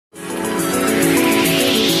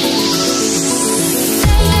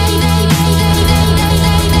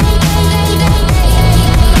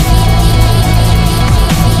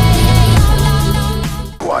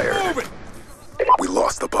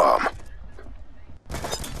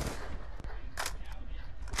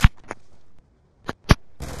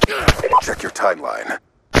timeline.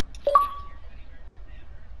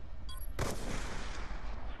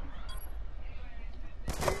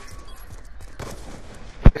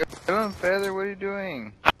 Come on, Feather, what are you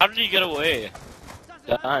doing? How did he get away?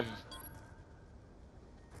 Done.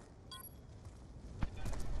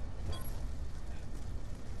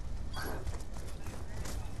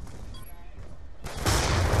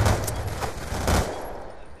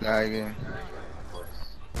 Lagging.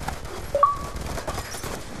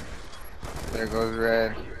 There goes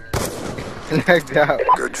red. Lagged out.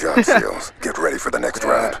 Good job, Seals. Get ready for the next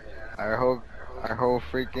round. Our whole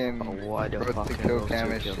freaking what a road to fucking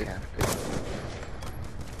Killcam is kill shit. cam.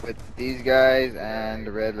 With these guys and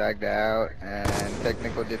the red lagged out and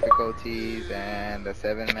technical difficulties and the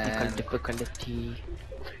 7-man. Difficulty.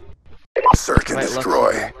 Search and Right,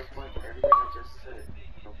 destroy.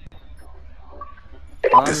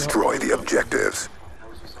 On Destroy the objectives.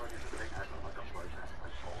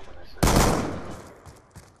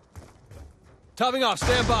 Topping off,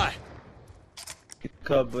 stand by.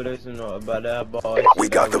 But it's not about that boy. We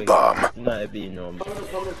got the bomb. Not being normal.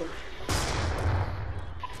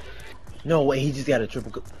 No way, he just got a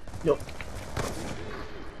triple. No.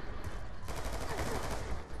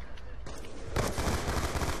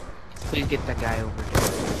 Please get that guy over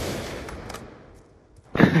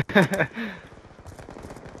there.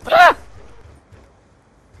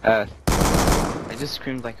 Ah! I just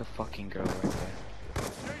screamed like a fucking girl right there.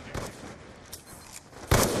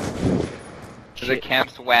 There's a camp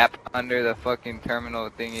swap under the fucking terminal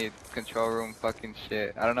thingy, control room fucking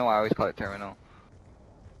shit. I don't know why I always call it terminal.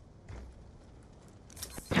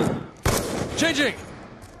 Changing.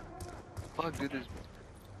 Fuck, dude, this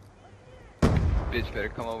bitch better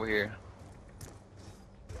come over here.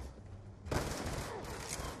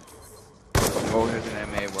 Oh, here's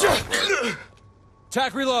an MA. Wow, fuck.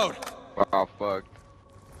 Tack reload. Wow, fuck.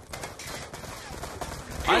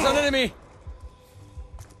 Eyes on enemy.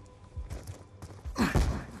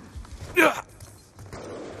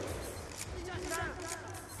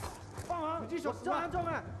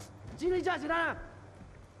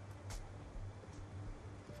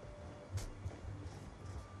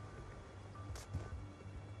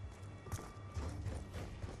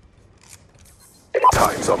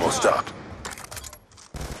 Time's almost up.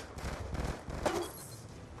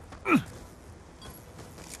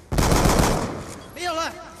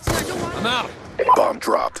 I'm out. Bomb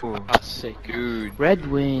dropped. Oh, sick. Dude. Red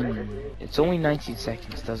win. It's only 19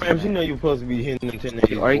 seconds, doesn't Frayms, you it? know you're supposed to be hitting them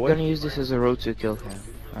 10 Are you gonna use this as a road to kill cam?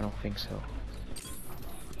 I don't think so.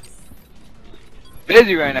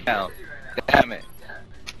 Busy right now. Damn it.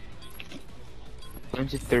 Going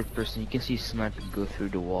to third person, you can see sniper go through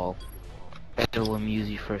the wall. It will amuse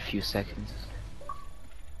you for a few seconds.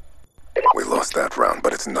 We lost that round,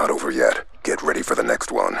 but it's not over yet. Get ready for the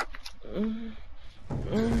next one.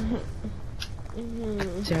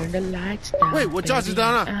 Turn the lights down. Wait, what charge is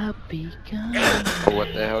down? I'll be gone. Oh,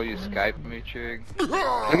 what the hell, you Skype me, Trig? Look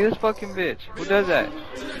at this fucking bitch. Who does that?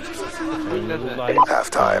 Who does that?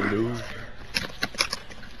 Halftime.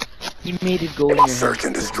 You made it go in your head. Search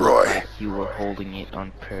and destroy. Like you were holding it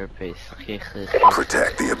on purpose.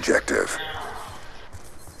 Protect the objective.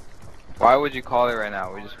 Why would you call it right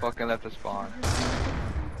now? We just fucking left the spawn.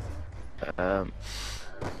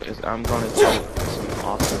 Because I'm gonna do some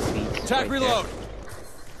awesome beats. Tack right reload. there.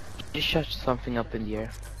 Just shot something up in the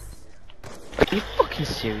air. Are you fucking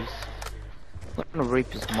serious? I'm gonna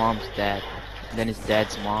rape his mom's dad, then his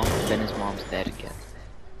dad's mom, then his mom's dad again.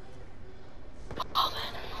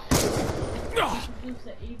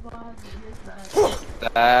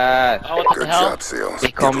 That. Oh, what the Good hell? job, Seals. They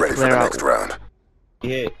Get call me ready for the Claire next out. round. He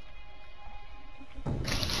hit.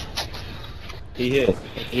 He hit.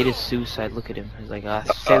 It is suicide, look at him. He's like, ah,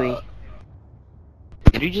 silly.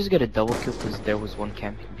 Did you just get a double kill because there was one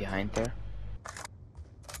camping behind there?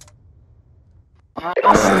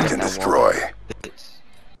 Search and destroy.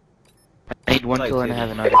 I need one kill and I have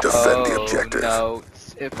another. Defend the objective.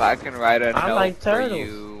 Notes. If I can write a I note like for turtles.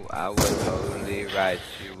 you, I would totally write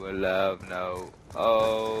you a love note.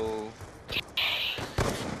 Oh.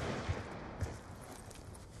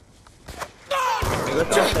 Go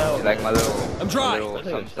check out. You like my little, I'm trying. little I think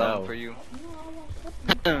something, it's something out. for you?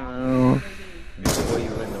 Before you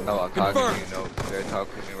win the Oh, I'm talking to Confirm. you, notes. You're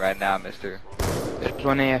talking to me right now, mister. There's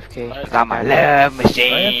one AFK. I got my love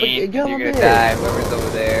machine. Go You're gonna ahead. die, whoever's over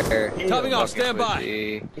there. Topping off, Fucking stand by.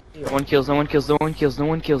 pussy. No one kills, no one kills, no one kills, no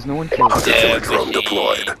one kills, no one kills. Hunter-killer drone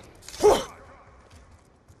deployed.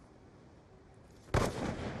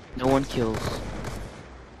 No one kills.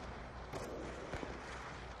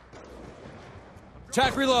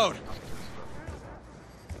 Tack reload.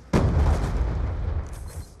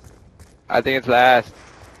 I think it's last.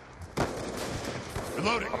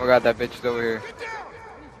 Reloading. Oh my god, that bitch is over here.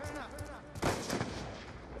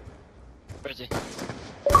 Where is he?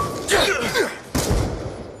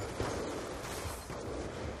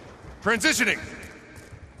 Transitioning.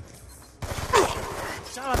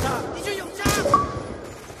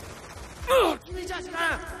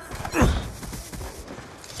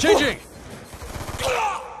 Changing.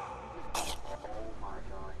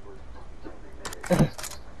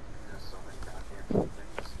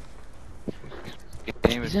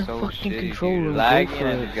 Game is He's in so fucking shitty, control. dude. Go Lagging for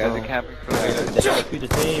and it, you guys bro. are camping for like The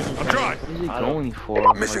team. I'm trying. What is he going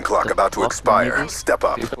for? Mission Like, clock the about to fuck, expire. nigga? Step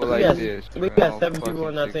up. people We like got- this. we bro. got No 7 people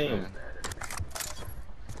on that fucking team. six,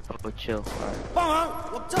 Oh, chill.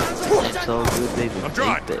 Alright. It's all good, baby. I'm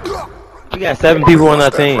trying. Take that. We got 7 people on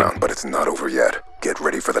Lost that team. round, but it's not over yet. Get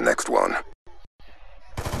ready for the next one.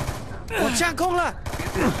 man.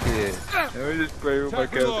 Shit. Let me just play with my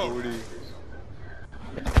casualty.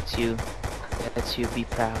 That's you. That's you. Be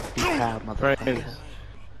proud. Be proud, motherfucker.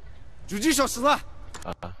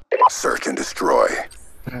 Search and destroy.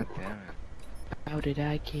 God damn it. How did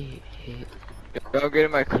I get hit? Don't get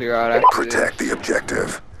in my clear out after Protect the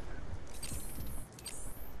objective.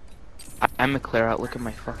 I'm a clear out. Look at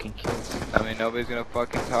my fucking kills. this. I mean, nobody's gonna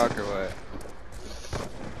fucking talk or what?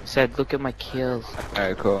 Said, look at my kills.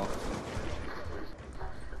 Alright, cool.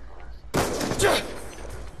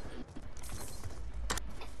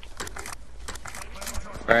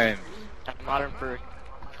 Frame. Modern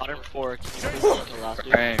 4. Can you please not kill last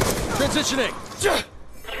dude? Frame. Transitioning.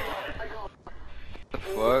 The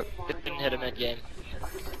fuck? Didn't hit him mid-game.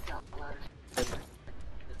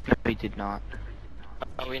 No, he did not.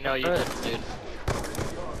 Oh, we know you didn't, dude.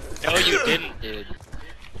 No, you didn't, dude.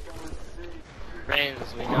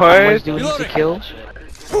 Frayms, we know. What? Someone's doing Reloading. the kill. Shit.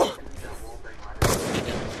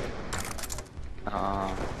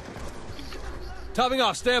 Topping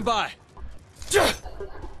off. Stand by.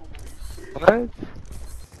 What?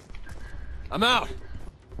 I'm out.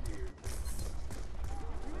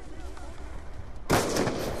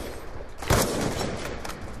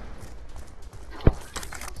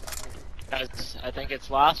 Guys, I think it's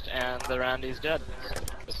last, and the roundy's dead.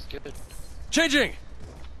 This is good. Changing.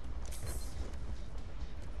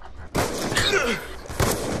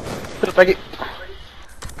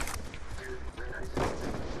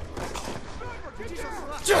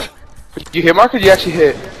 Did you hit Mark or did you actually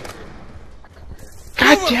hit?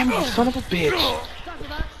 God damn it, you son of a bitch!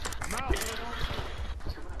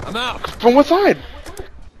 I'm out. From what side?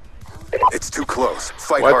 It's too close.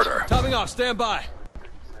 Fight What? harder. Topping off. Stand by.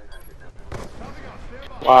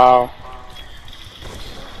 Wow.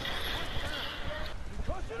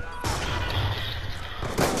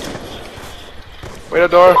 Wait a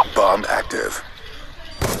door. Bomb active.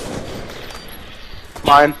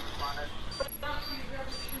 Mine.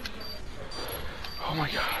 Oh my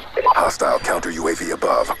god. Hostile counter UAV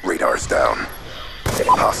above. Radar's down.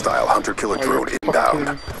 Hostile hunter killer drone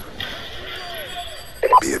inbound.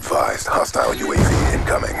 Be advised, hostile UAV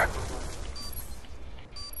incoming.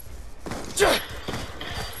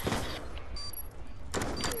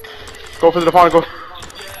 Go for the opponent, go.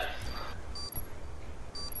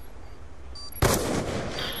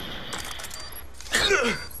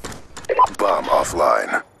 Bomb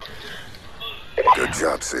offline. Good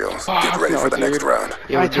job, SEALs. Get ready no, for the next dude. round.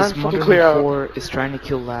 Yo, My this time fucking Modern clear out. 4 is trying to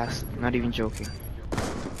kill last. Not even joking.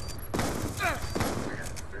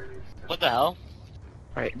 What the hell?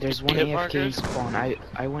 Right, there's one Hit AFK markers? spawn.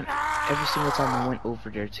 I went every single time I went over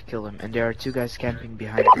there to kill him, and there are 2 guys camping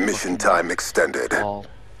behind the Mission fucking time extended. wall.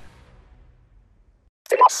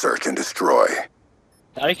 Search and destroy.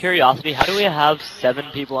 Out of curiosity, how do we have 7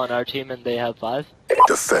 people on our team and they have 5?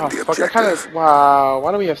 Defend Oh, the fuck, I kinda, objective. wow,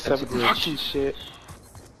 why do we have 7 a glitch. fucking shit?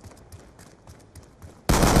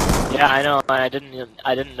 Yeah, I know. I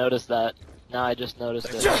didn't notice that. Now I just noticed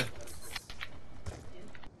it.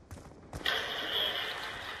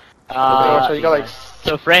 So you got like,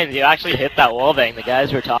 So Frayms, you actually hit that wallbang. The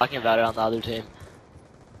guys were talking about it on the other team.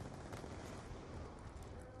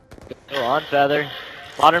 Go on, Feather.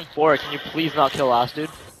 Modern 4, can you please not kill last dude?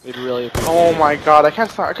 We'd really appreciate oh it. my god, I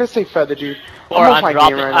can't say feather, dude. Or I'm off I'm my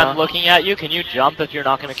dropping, game right I'm now. looking at you, can you jump if you're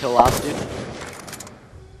not gonna kill last dude?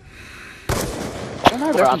 I'm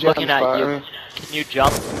not Or I'm definitely looking on the at spot, you. I mean, Can you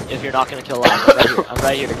jump if you're not gonna kill last? I'm right here. I'm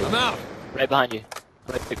right here. I'm out. Right behind you.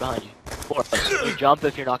 Right behind you. 4. Can you jump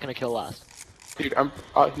if you're not gonna kill last? dude,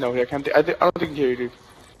 no, I can't. I don't think I can hear you, dude.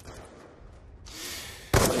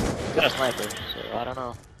 You got a sniper, so I don't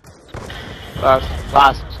know. Last.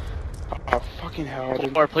 Last. Oh, fucking hell,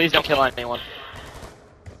 dude. 4, please don't kill anyone.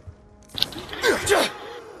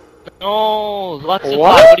 No, Lux, What?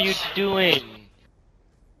 what are you doing?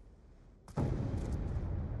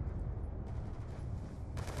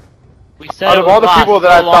 We said Out it of was all the last people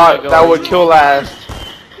that I so long thought ago. that would kill last,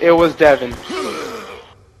 it was Devin.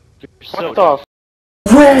 You're so What the?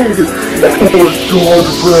 Red! Oh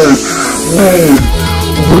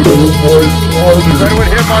my god! Redwood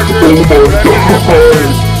hit marker.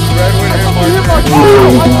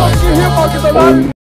 Oh my god!